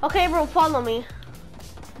 Okay, bro, follow me.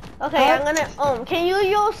 Okay, I'm gonna can you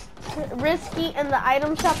use risky in the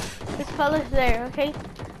item shop? This fella's there, okay?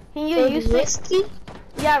 Can you use risky? it?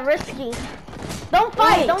 Yeah, risky. Don't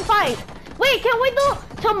fight. Wait, can we do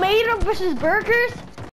tomato versus burgers?